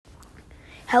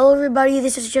Hello, everybody.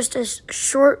 This is just a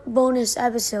short bonus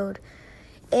episode.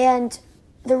 And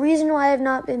the reason why I've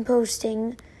not been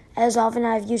posting as often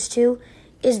as I've used to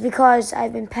is because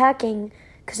I've been packing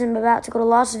because I'm about to go to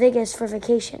Las Vegas for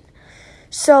vacation.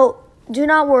 So do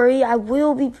not worry. I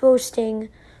will be posting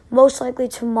most likely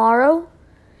tomorrow.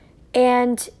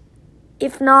 And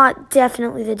if not,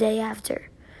 definitely the day after.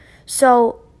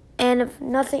 So, and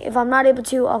if I'm not able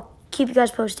to, I'll keep you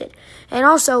guys posted. And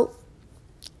also,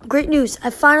 great news.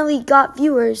 I finally got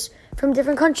viewers from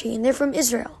different countries, and they're from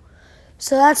Israel.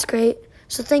 So that's great.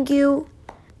 So thank you,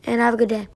 and have a good day.